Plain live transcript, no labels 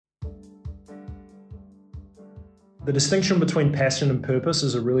The distinction between passion and purpose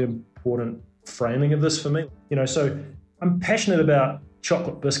is a really important framing of this for me. So I'm passionate about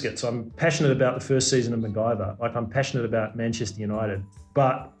chocolate biscuits. I'm passionate about the first season of MacGyver. I'm passionate about Manchester United.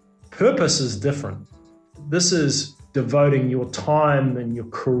 But purpose is different. This is devoting your time and your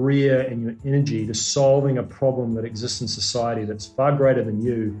career and your energy to solving a problem that exists in society that's far greater than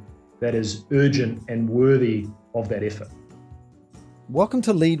you, that is urgent and worthy of that effort. Welcome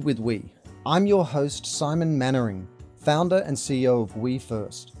to Lead with We. I'm your host, Simon Mannering, founder and CEO of We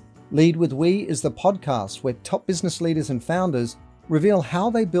First. Lead with We is the podcast where top business leaders and founders reveal how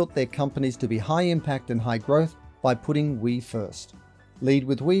they built their companies to be high impact and high growth by putting we first. Lead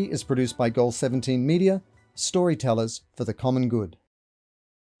with We is produced by Goal 17 Media, storytellers for the common good.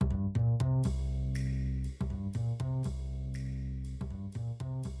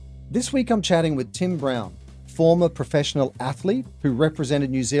 This week I'm chatting with Tim Brown, former professional athlete who represented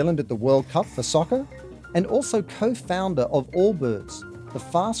New Zealand at the World Cup for soccer, and also co-founder of Allbirds, the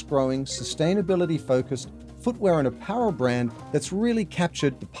fast-growing, sustainability-focused footwear and apparel brand that's really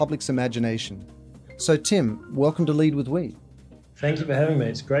captured the public's imagination. So Tim, welcome to Lead with We. Thank you for having me.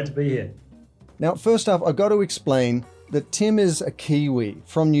 It's great to be here. Now, first off, I've got to explain that Tim is a Kiwi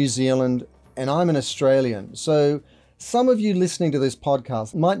from New Zealand and I'm an Australian. So some of you listening to this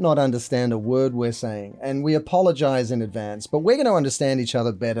podcast might not understand a word we're saying, and we apologize in advance, but we're going to understand each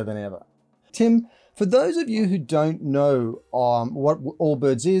other better than ever. Tim, for those of you who don't know what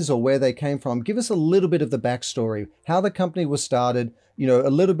Allbirds is or where they came from, give us a little bit of the backstory, how the company was started, a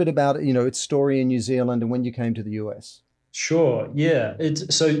little bit about, its story in New Zealand and when you came to the US. Sure, yeah.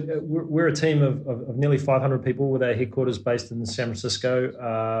 We're a team of nearly 500 people with our headquarters based in San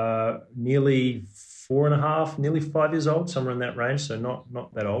Francisco, nearly 4.5, nearly 5 years old, somewhere in that range, so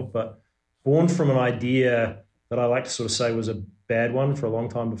not that old, but born from an idea that I like to sort of say was a bad one for a long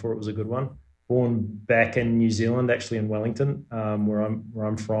time before it was a good one. Born back in New Zealand, actually in Wellington, where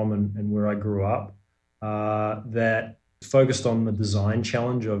I'm from and where I grew up, that focused on the design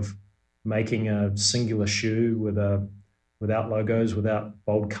challenge of making a singular shoe without logos, without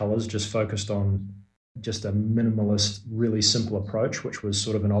bold colors, just focused on just a minimalist, really simple approach, which was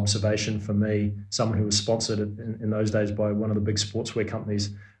sort of an observation for me, someone who was sponsored in those days by one of the big sportswear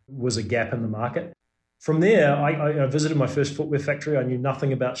companies, was a gap in the market. From there, I visited my first footwear factory. I knew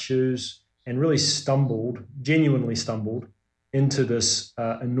nothing about shoes and really genuinely stumbled into this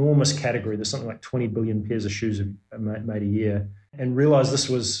enormous category. There's something like 20 billion pairs of shoes made a year, and realized this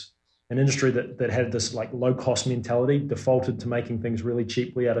was an industry that had this like low-cost mentality, defaulted to making things really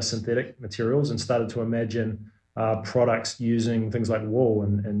cheaply out of synthetic materials, and started to imagine products using things like wool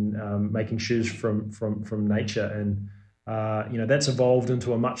and making shoes from nature. And that's evolved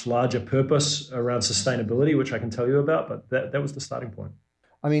into a much larger purpose around sustainability, which I can tell you about. But that was the starting point.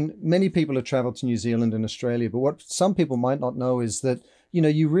 I mean, many people have traveled to New Zealand and Australia, but what some people might not know is that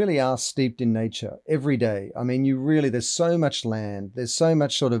you really are steeped in nature every day. I mean, there's so much land, there's so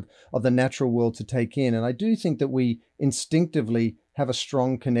much sort of the natural world to take in. And I do think that we instinctively have a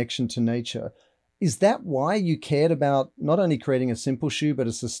strong connection to nature. Is that why you cared about not only creating a simple shoe, but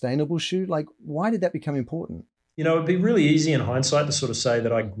a sustainable shoe? Like, why did that become important? It'd be really easy in hindsight to sort of say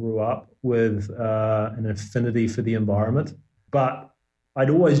that I grew up with an affinity for the environment, but I'd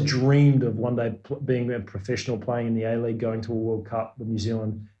always dreamed of one day being a professional, playing in the A-League, going to a World Cup with New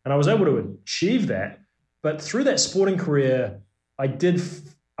Zealand. And I was able to achieve that. But through that sporting career, I did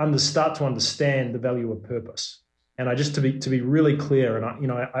start to understand the value of purpose. And to be really clear,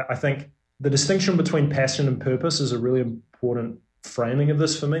 and I think the distinction between passion and purpose is a really important framing of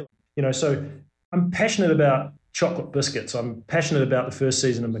this for me. So I'm passionate about chocolate biscuits. I'm passionate about the first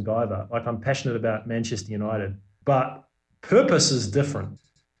season of MacGyver. I'm passionate about Manchester United. But purpose is different.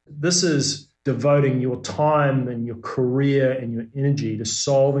 This is devoting your time and your career and your energy to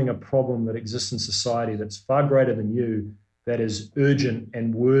solving a problem that exists in society that's far greater than you, that is urgent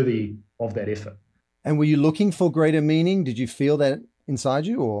and worthy of that effort. And were you looking for greater meaning? Did you feel that inside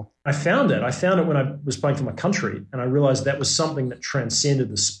you, or? I found it when I was playing for my country, and I realized that was something that transcended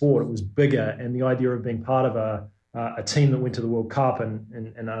the sport. It was bigger, and the idea of being part of a team that went to the World Cup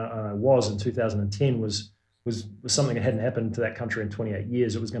and I was in 2010 was something that hadn't happened to that country in 28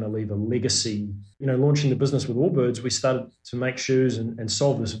 years. It was going to leave a legacy. Launching the business with Allbirds, we started to make shoes and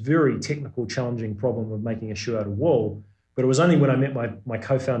solve this very technical, challenging problem of making a shoe out of wool. But it was only when I met my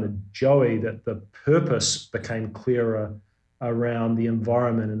co-founder, Joey, that the purpose became clearer around the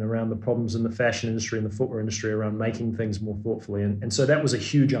environment and around the problems in the fashion industry and the footwear industry around making things more thoughtfully. And so that was a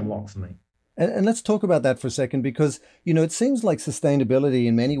huge unlock for me. And let's talk about that for a second, because, it seems like sustainability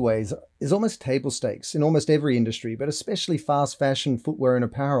in many ways is almost table stakes in almost every industry, but especially fast fashion, footwear and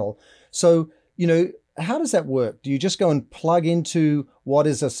apparel. So, How does that work? Do you just go and plug into what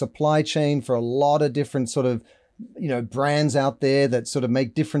is a supply chain for a lot of different sort of, brands out there that sort of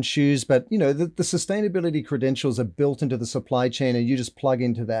make different shoes, but the sustainability credentials are built into the supply chain and you just plug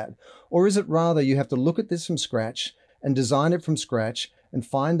into that? Or is it rather you have to look at this from scratch and design it from scratch and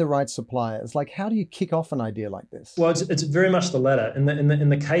find the right suppliers? Like, how do you kick off an idea like this? Well, it's very much the latter. In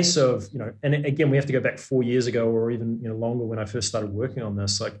the case of, and again, we have to go back 4 years ago or even longer when I first started working on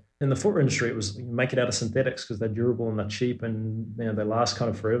this. Like in the footwear industry, it was make it out of synthetics because they're durable and they're cheap and they last kind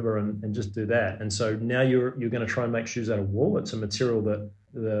of forever and just do that. And so now you're going to try and make shoes out of wool. It's a material that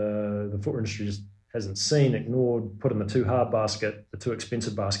the footwear industry just hasn't seen, ignored, put in the too hard basket, the too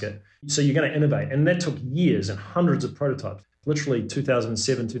expensive basket. So you're going to innovate. And that took years and hundreds of prototypes. Literally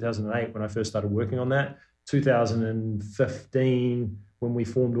 2007, 2008, when I first started working on that, 2015, when we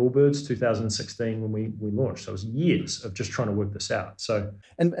formed Allbirds, 2016, when we launched. So it was years of just trying to work this out. So,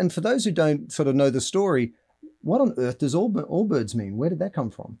 and for those who don't sort of know the story, what on earth does Allbirds mean? Where did that come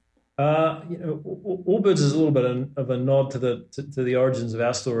from? Allbirds is a little bit of a nod to the origins of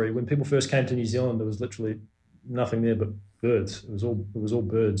our story. When people first came to New Zealand, there was literally nothing there but birds. It was all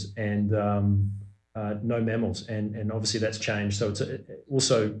birds and no mammals, and obviously that's changed. So it's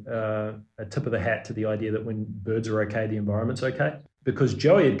also a tip of the hat to the idea that when birds are okay, the environment's okay. Because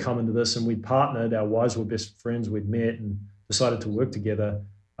Joey had come into this and we partnered, our wives were best friends, we'd met and decided to work together.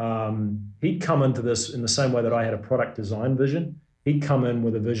 He'd come into this in the same way that I had a product design vision. He'd come in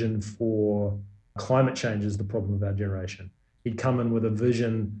with a vision for climate change is the problem of our generation. He'd come in with a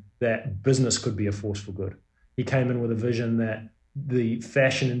vision that business could be a force for good. He came in with a vision that the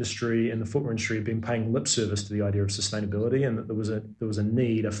fashion industry and the footwear industry have been paying lip service to the idea of sustainability, and that there was a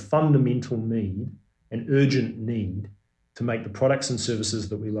need, a fundamental need, an urgent need to make the products and services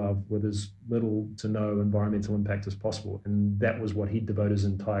that we love with as little to no environmental impact as possible. And that was what he devoted his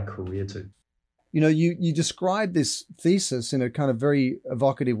entire career to. You describe this thesis in a kind of very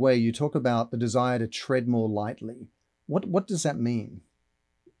evocative way. You talk about the desire to tread more lightly. What does that mean?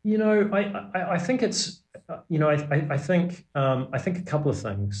 I think it's, I think a couple of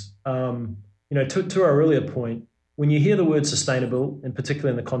things. To our earlier point, when you hear the word sustainable, and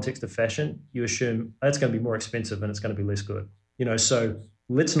particularly in the context of fashion, you assume that's going to be more expensive and it's going to be less good. So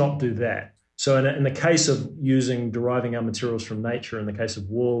let's not do that. So in the case of deriving our materials from nature, in the case of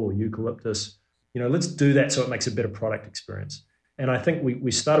wool or eucalyptus, let's do that so it makes a better product experience. And I think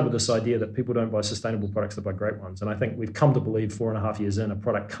we started with this idea that people don't buy sustainable products, they buy great ones. And I think we've come to believe 4.5 years in, a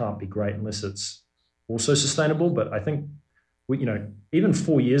product can't be great unless it's also sustainable. But I think, even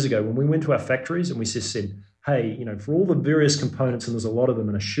 4 years ago, when we went to our factories and we just said, hey, for all the various components, and there's a lot of them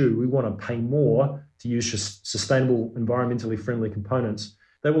in a shoe, we want to pay more to use sustainable, environmentally friendly components.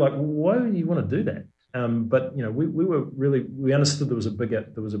 They were like, well, why do you want to do that? But we understood there was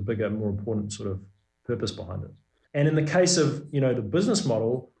a bigger, more important sort of purpose behind it. And in the case of the business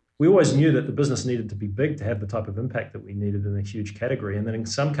model, we always knew that the business needed to be big to have the type of impact that we needed in a huge category. And then in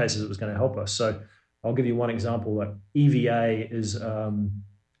some cases, it was going to help us. So I'll give you one example. Like EVA is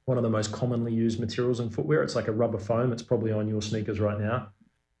one of the most commonly used materials in footwear. It's like a rubber foam. It's probably on your sneakers right now.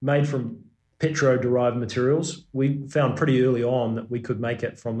 Made from petro-derived materials. We found pretty early on that we could make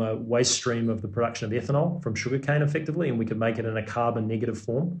it from a waste stream of the production of ethanol from sugarcane effectively, and we could make it in a carbon negative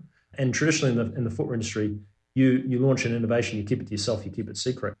form. And traditionally in the footwear industry, you launch an innovation, you keep it to yourself, you keep it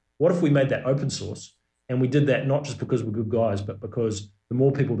secret. What if we made that open source? And we did that not just because we're good guys, but because the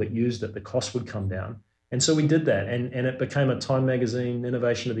more people that used it, the cost would come down. And so we did that, and it became a Time Magazine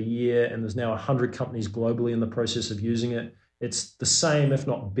Innovation of the Year, and there's now 100 companies globally in the process of using it. It's the same, if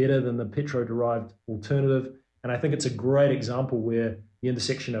not better, than the petro-derived alternative. And I think it's a great example where the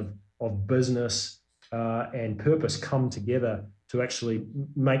intersection of business and purpose come together to actually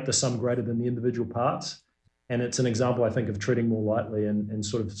make the sum greater than the individual parts. And it's an example, I think, of treading more lightly and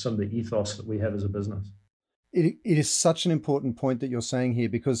sort of some of the ethos that we have as a business. It is such an important point that you're saying here,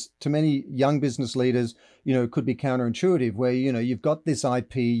 because to many young business leaders, it could be counterintuitive where, you've got this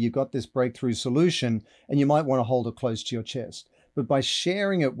IP, you've got this breakthrough solution, and you might want to hold it close to your chest. But by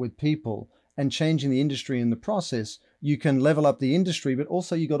sharing it with people and changing the industry in the process, you can level up the industry, but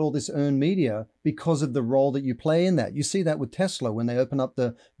also you got all this earned media because of the role that you play in that. You see that with Tesla when they open up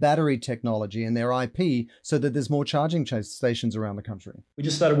the battery technology and their IP so that there's more charging stations around the country. We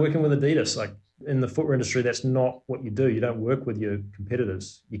just started working with Adidas. Like in the footwear industry, that's not what you do. You don't work with your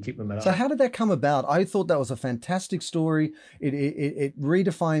competitors. You keep them at. So how did that come about? I thought that was a fantastic story. It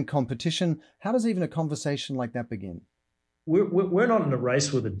redefined competition. How does even a conversation like that begin? We're not in a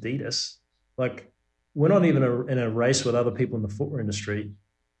race with Adidas. Like, we're not even in a race with other people in the footwear industry.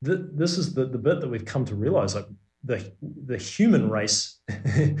 This is the bit that we've come to realize. Like, the human race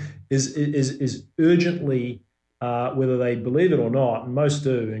is urgently, whether they believe it or not, and most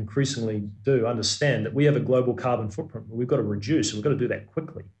do, increasingly do, understand that we have a global carbon footprint we've got to reduce, and we've got to do that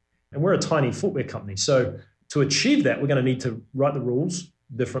quickly. And we're a tiny footwear company. So to achieve that, we're going to need to write the rules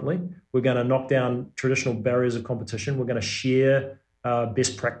differently. We're going to knock down traditional barriers of competition. We're going to share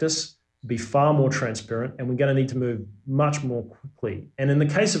best practice, be far more transparent, and we're going to need to move much more quickly. And in the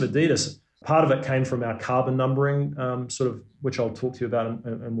case of Adidas, part of it came from our carbon numbering, which I'll talk to you about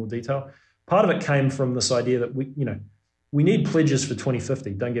in more detail. Part of it came from this idea that we need pledges for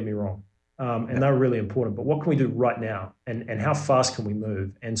 2050, don't get me wrong. And they're really important. But what can we do right now? And how fast can we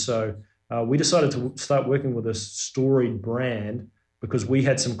move? And so we decided to start working with a storied brand because we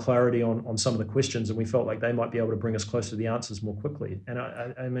had some clarity on some of the questions, and we felt like they might be able to bring us closer to the answers more quickly. And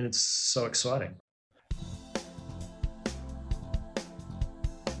I mean, it's so exciting.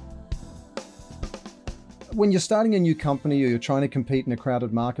 When you're starting a new company or you're trying to compete in a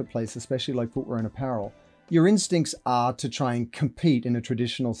crowded marketplace, especially like footwear and apparel, your instincts are to try and compete in a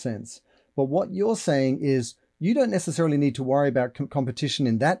traditional sense. But what you're saying is you don't necessarily need to worry about competition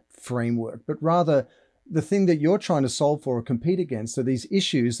in that framework, but rather the thing that you're trying to solve for or compete against are these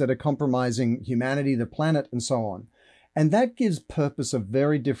issues that are compromising humanity, the planet, and so on. And that gives purpose a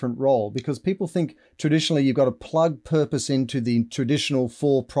very different role, because people think traditionally you've got to plug purpose into the traditional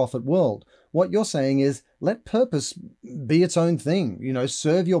for-profit world. What you're saying is let purpose be its own thing,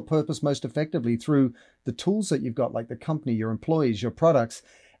 serve your purpose most effectively through the tools that you've got, like the company, your employees, your products.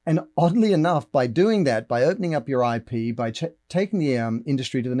 And oddly enough, by doing that, by opening up your IP, by taking the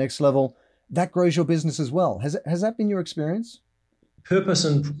industry to the next level, that grows your business as well. Has that been your experience? Purpose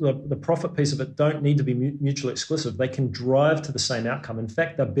and the profit piece of it don't need to be mutually exclusive. They can drive to the same outcome. In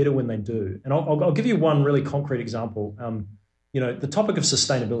fact, they're better when they do. And I'll give you one really concrete example. The topic of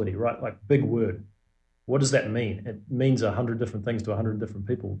sustainability, right? Like, big word. What does that mean? It means 100 different things to 100 different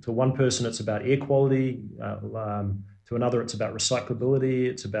people. To one person, it's about air quality. To another, it's about recyclability.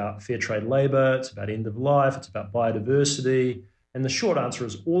 It's about fair trade labor. It's about end of life. It's about biodiversity. And the short answer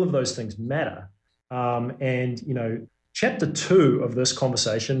is all of those things matter. Chapter 2 of this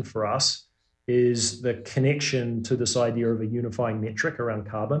conversation for us is the connection to this idea of a unifying metric around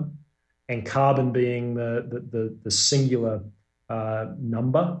carbon, and carbon being the singular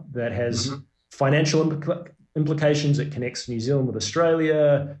number that has financial implications. It connects New Zealand with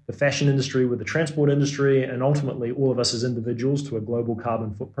Australia, the fashion industry with the transport industry, and ultimately all of us as individuals to a global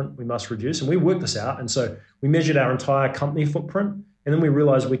carbon footprint we must reduce. And we worked this out. And so we measured our entire company footprint, and then we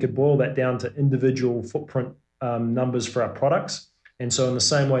realized we could boil that down to individual footprint numbers for our products. And so in the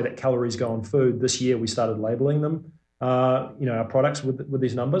same way that calories go on food, this year we started labeling them, our products with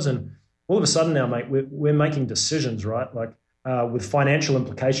these numbers. And all of a sudden now, mate, we're making decisions, right? Like with financial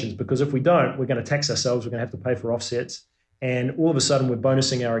implications, because if we don't, we're going to tax ourselves. We're going to have to pay for offsets. And all of a sudden we're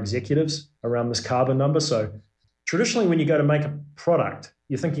bonusing our executives around this carbon number. So traditionally, when you go to make a product,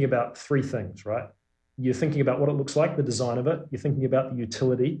 you're thinking about three things, right? You're thinking about what it looks like, the design of it. You're thinking about the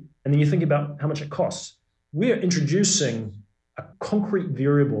utility. And then you're thinking about how much it costs. We're introducing a concrete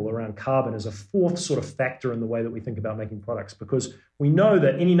variable around carbon as a fourth sort of factor in the way that we think about making products, because we know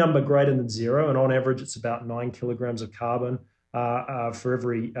that any number greater than zero, and on average it's about 9 kilograms of carbon for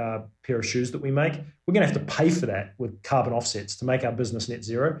every pair of shoes that we make, we're going to have to pay for that with carbon offsets to make our business net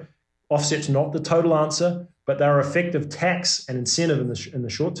zero. Offsets not the total answer, but they're effective tax and incentive in the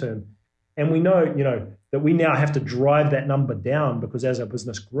short term. And we know, that we now have to drive that number down, because as our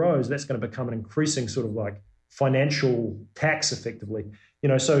business grows, that's going to become an increasing sort of like financial tax effectively.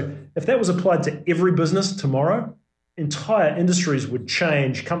 So if that was applied to every business tomorrow, entire industries would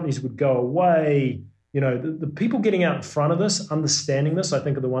change, companies would go away. The people getting out in front of this, understanding this, I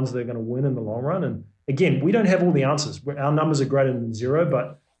think are the ones that are going to win in the long run. And again, we don't have all the answers. Our numbers are greater than zero,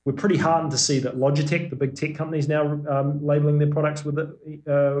 but we're pretty heartened to see that Logitech, the big tech companies, now labeling their products with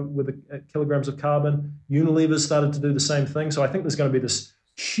kilograms of carbon. Unilever's started to do the same thing. So I think there's going to be this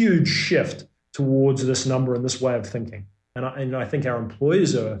huge shift towards this number and this way of thinking. And I think our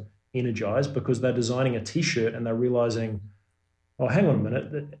employees are energized because they're designing a T-shirt and they're realizing, oh, hang on a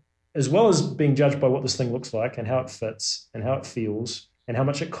minute. As well as being judged by what this thing looks like and how it fits and how it feels and how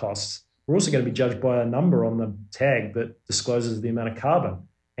much it costs, we're also going to be judged by a number on the tag that discloses the amount of carbon.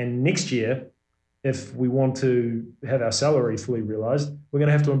 And next year, if we want to have our salary fully realized, we're going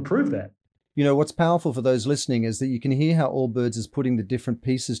to have to improve that. What's powerful for those listening is that you can hear how Allbirds is putting the different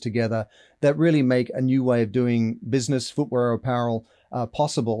pieces together that really make a new way of doing business, footwear, apparel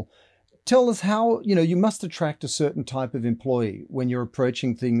possible. tell us how, you must attract a certain type of employee when you're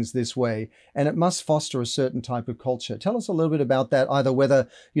approaching things this way, and it must foster a certain type of culture. Tell us a little bit about that, either whether,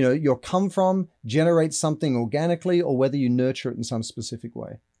 your come from generates something organically or whether you nurture it in some specific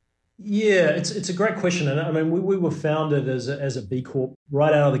way. Yeah, it's a great question. And I mean, we were founded as a B Corp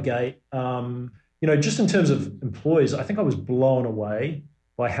right out of the gate. Just in terms of employees, I think I was blown away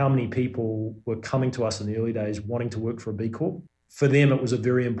by how many people were coming to us in the early days wanting to work for a B Corp. For them, it was a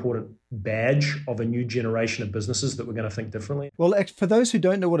very important badge of a new generation of businesses that were going to think differently. Well, for those who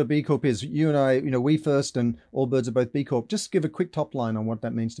don't know what a B Corp is, you and I, We First and Allbirds are both B Corp. Just give a quick top line on what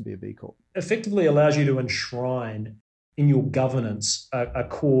that means to be a B Corp. Effectively allows you to enshrine in your governance a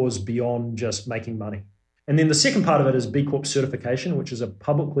cause beyond just making money. And then the second part of it is B Corp certification, which is a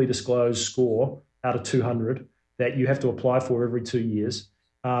publicly disclosed score out of 200 that you have to apply for every 2 years.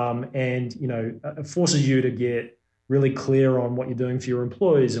 It forces you to get really clear on what you're doing for your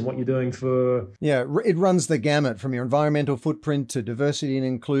employees and what you're doing for... Yeah, it runs the gamut from your environmental footprint to diversity and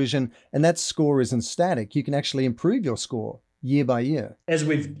inclusion. And that score isn't static. You can actually improve your score year by year. As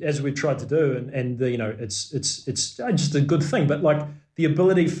we've tried to do, it's just a good thing. But like the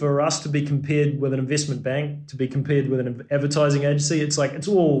ability for us to be compared with an investment bank, to be compared with an advertising agency, it's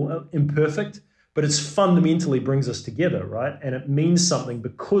all imperfect, but it's fundamentally brings us together, right? And it means something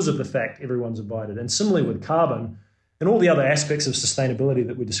because of the fact everyone's invited. And similarly with carbon and all the other aspects of sustainability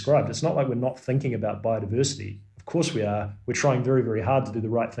that we described, it's not like we're not thinking about biodiversity. Of course we are. We're trying very, very hard to do the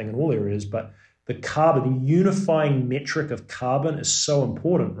right thing in all areas, but the unifying metric of carbon is so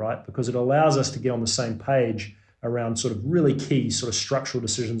important, right? Because it allows us to get on the same page around sort of really key sort of structural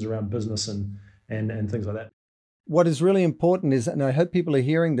decisions around business and things like that. What is really important is, and I hope people are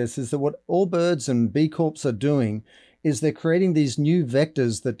hearing this, is that what Allbirds and B Corps are doing is they're creating these new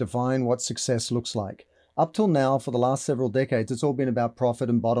vectors that define what success looks like. Up till now, for the last several decades, it's all been about profit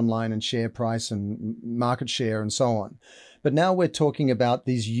and bottom line and share price and market share and so on. But now we're talking about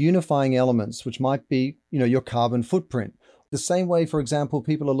these unifying elements, which might be, your carbon footprint. The same way, for example,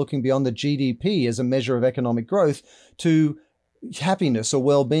 people are looking beyond the GDP as a measure of economic growth to happiness or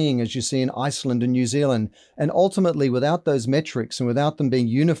well-being, as you see in Iceland and New Zealand. And ultimately, without those metrics and without them being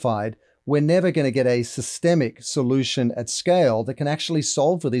unified, we're never going to get a systemic solution at scale that can actually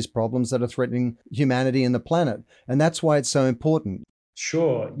solve for these problems that are threatening humanity and the planet. And that's why it's so important.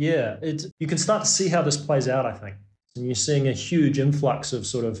 Sure, yeah. You can start to see how this plays out, I think. And you're seeing a huge influx of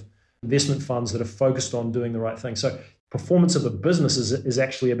sort of investment funds that are focused on doing the right thing. So performance of the business is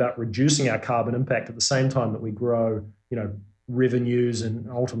actually about reducing our carbon impact at the same time that we grow, revenues and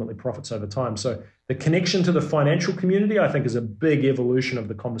ultimately profits over time. So the connection to the financial community, I think, is a big evolution of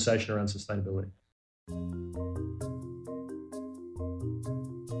the conversation around sustainability.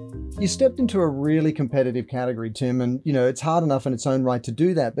 You stepped into a really competitive category, Tim, and it's hard enough in its own right to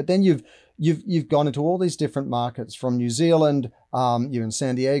do that. But then you've gone into all these different markets, from New Zealand, you're in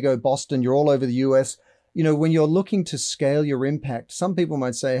San Diego, Boston, you're all over the US. When you're looking to scale your impact, some people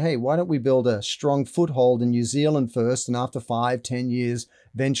might say, hey, why don't we build a strong foothold in New Zealand first, and after 5-10 years,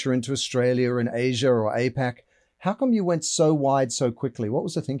 venture into Australia and Asia or APAC? How come you went so wide so quickly? What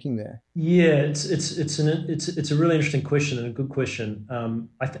was the thinking there? Yeah, it's a really interesting question and a good question.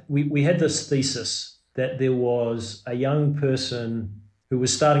 We had this thesis that there was a young person who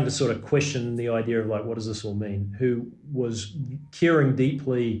was starting to sort of question the idea of like, what does this all mean? Who was caring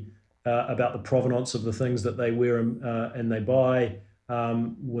deeply about the provenance of the things that they wear and they buy,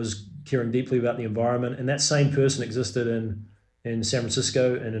 was caring deeply about the environment. And that same person existed in San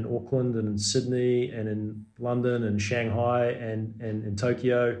Francisco and in Auckland and in Sydney and in London and Shanghai and in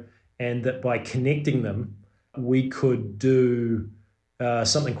Tokyo. And that by connecting them, we could do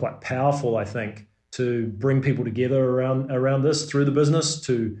something quite powerful, I think, to bring people together around this through the business,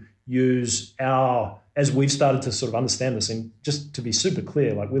 to use as we've started to sort of understand this, and just to be super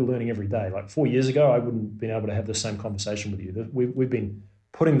clear, like we're learning every day. Like 4 years ago, I wouldn't have been able to have the same conversation with you. We've been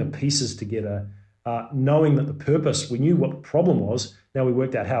putting the pieces together, knowing that the purpose, we knew what the problem was. Now we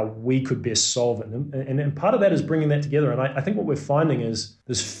worked out how we could best solve it. And part of that is bringing that together. And I think what we're finding is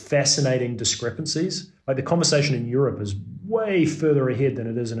there's fascinating discrepancies. Like the conversation in Europe is way further ahead than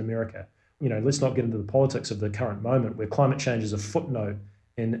it is in America. Let's not get into the politics of the current moment where climate change is a footnote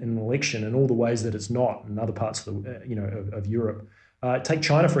in an election and all the ways that it's not in other parts of of Europe. Take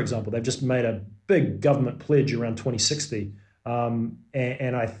China, for example. They've just made a big government pledge around 2060. And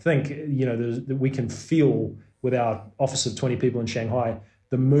I think, we can feel with our office of 20 people in Shanghai,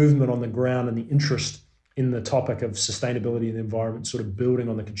 the movement on the ground and the interest in the topic of sustainability and the environment sort of building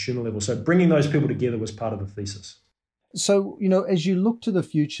on the consumer level. So bringing those people together was part of the thesis. So, as you look to the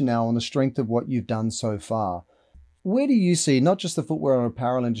future now on the strength of what you've done so far, Where do you see not just the footwear and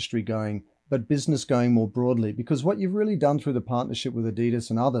apparel industry going, but business going more broadly? Because what you've really done through the partnership with Adidas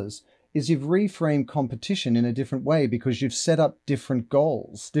and others is you've reframed competition in a different way, because you've set up different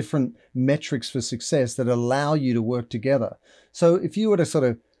goals, different metrics for success that allow you to work together. So if you were to sort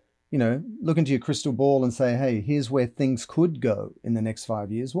of, look into your crystal ball and say, hey, here's where things could go in the next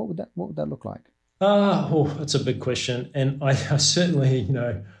 5 years, what would that look like? That's a big question. And I certainly,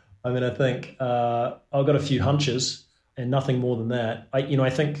 I think I've got a few hunches and nothing more than that. I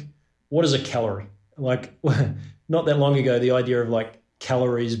think, what is a calorie? Like, not that long ago, the idea of like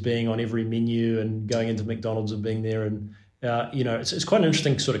calories being on every menu and going into McDonald's and being there, and it's quite an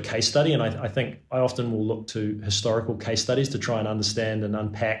interesting sort of case study. And I think I often will look to historical case studies to try and understand and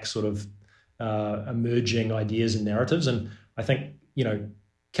unpack sort of emerging ideas and narratives. And I think,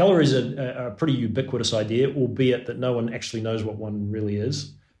 calories are a pretty ubiquitous idea, albeit that no one actually knows what one really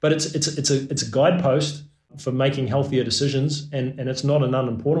is. But it's a guidepost for making healthier decisions, and it's not an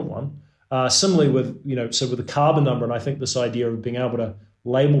unimportant one. Similarly with the carbon number, and I think this idea of being able to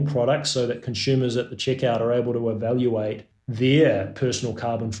label products so that consumers at the checkout are able to evaluate their personal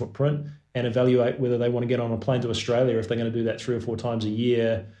carbon footprint and evaluate whether they want to get on a plane to Australia if they're going to do that 3 or 4 times a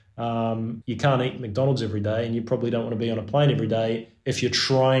year. You can't eat McDonald's every day, and you probably don't want to be on a plane every day if you're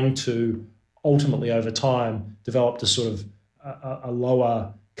trying to ultimately over time develop this sort of a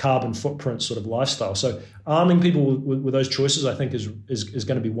lower carbon footprint sort of lifestyle. So arming people with those choices, I think, is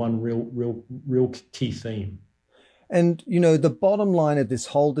going to be one real key theme. And, the bottom line of this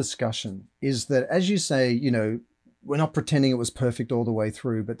whole discussion is that, as you say, we're not pretending it was perfect all the way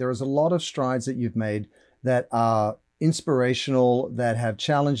through, but there is a lot of strides that you've made that are inspirational, that have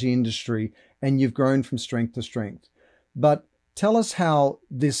challenged the industry, and you've grown from strength to strength. But tell us how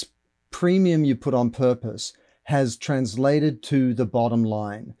this premium you put on purpose has translated to the bottom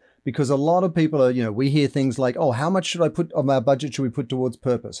line. Because a lot of people are, we hear things like, oh, how much should I put of our budget should we put towards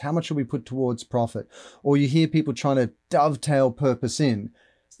purpose? How much should we put towards profit? Or you hear people trying to dovetail purpose in.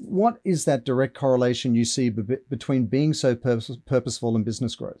 What is that direct correlation you see between being so purposeful and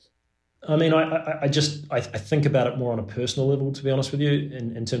business growth? I mean, I think about it more on a personal level, to be honest with you,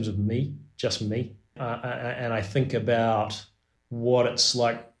 in terms of me, just me. And I think about what it's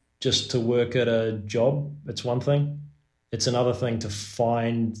like just to work at a job. It's one thing. It's another thing to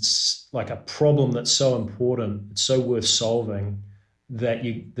find like a problem that's so important, it's so worth solving that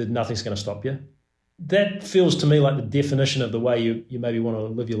nothing's going to stop you. That feels to me like the definition of the way you maybe want to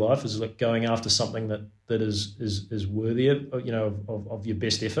live your life, is like going after something that is worthy of your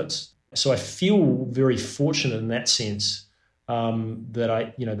best efforts. So I feel very fortunate in that sense,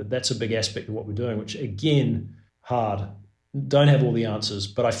 that's a big aspect of what we're doing, which again, hard. Don't have all the answers,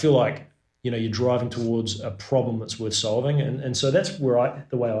 but I feel like, you're driving towards a problem that's worth solving. And so that's where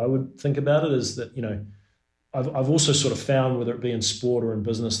the way I would think about it is that, I've also sort of found, whether it be in sport or in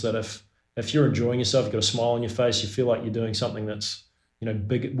business, that if you're enjoying yourself, you've got a smile on your face, you feel like you're doing something that's,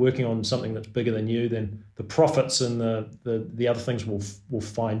 big, working on something that's bigger than you, then the profits and the other things will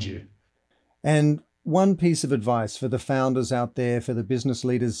find you. And one piece of advice for the founders out there, for the business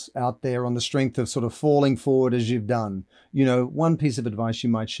leaders out there, on the strength of sort of falling forward as you've done, one piece of advice you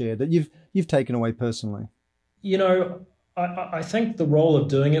might share that you've taken away personally. I think the role of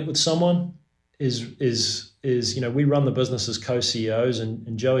doing it with someone is we run the business as co-CEOs,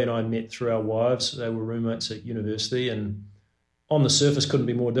 and Joey and I met through our wives. They were roommates at university, and on the surface couldn't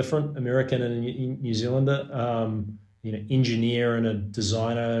be more different. American and a New Zealander, engineer and a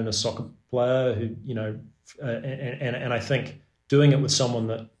designer and a soccer player who, and I think doing it with someone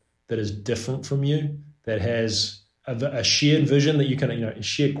that is different from you, that has a shared vision that you can,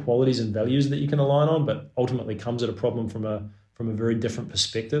 shared qualities and values that you can align on, but ultimately comes at a problem from a very different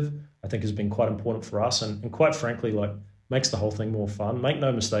perspective, I think has been quite important for us. And quite frankly, like, makes the whole thing more fun. Make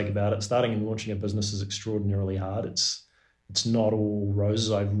no mistake about it. Starting and launching a business is extraordinarily hard. It's not all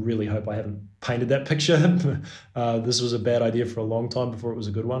roses. I really hope I haven't painted that picture. This was a bad idea for a long time before it was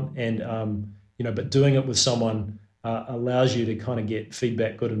a good one. And, but doing it with someone allows you to kind of get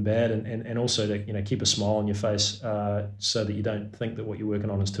feedback, good and bad, and also to, keep a smile on your face so that you don't think that what you're working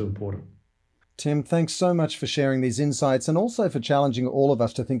on is too important. Tim, thanks so much for sharing these insights, and also for challenging all of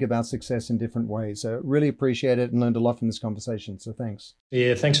us to think about success in different ways. So really appreciate it and learned a lot from this conversation. So thanks.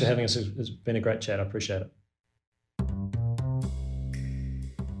 Yeah, thanks for having us. It's been a great chat. I appreciate it.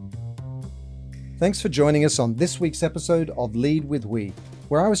 Thanks for joining us on this week's episode of Lead with We,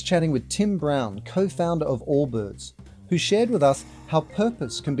 where I was chatting with Tim Brown, co-founder of Allbirds, who shared with us how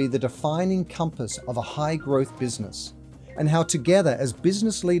purpose can be the defining compass of a high-growth business, and how together as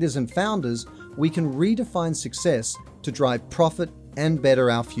business leaders and founders, we can redefine success to drive profit and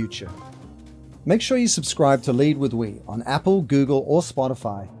better our future. Make sure you subscribe to Lead with We on Apple, Google, or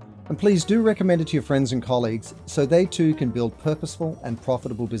Spotify. And please do recommend it to your friends and colleagues so they too can build purposeful and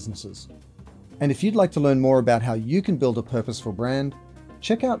profitable businesses. And if you'd like to learn more about how you can build a purposeful brand,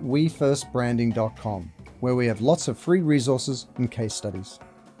 check out wefirstbranding.com, where we have lots of free resources and case studies.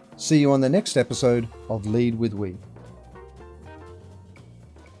 See you on the next episode of Lead with We.